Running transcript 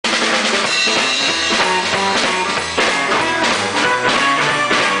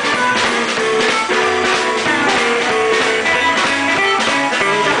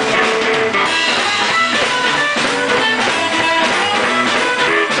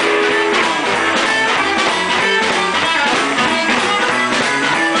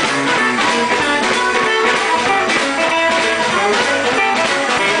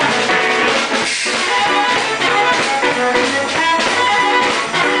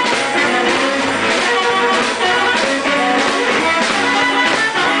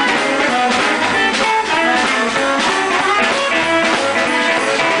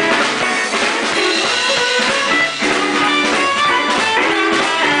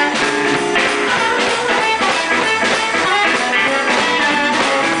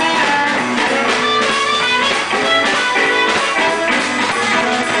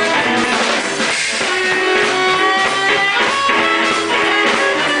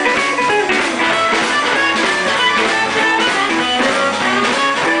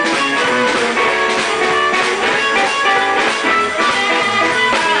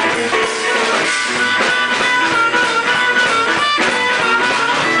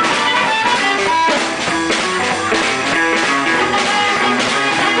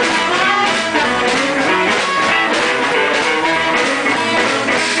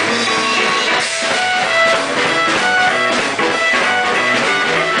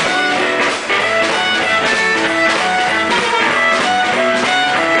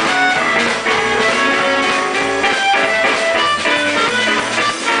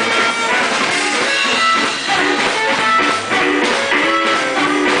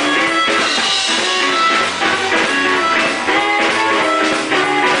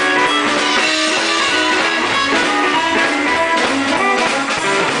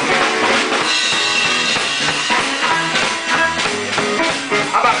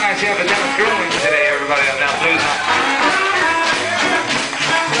Harrington Gruenling today, everybody on that blues.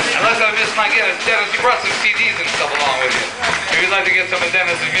 Unless I missed my guest, Dennis, you brought some CDs and stuff along with you. If you'd like to get some of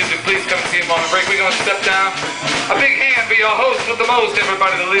Dennis' music, please come see him on the break. We're going to step down. A big hand for your host with the most,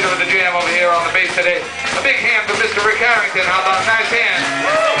 everybody, the leader of the jam over here on the bass today. A big hand for Mr. Rick Harrington. How about a nice hand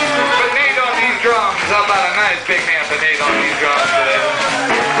for Nate on these drums? How about a nice big hand for Nate on these drums today?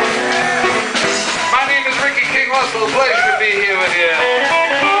 My name is Ricky King Russell. Pleasure to be here with you.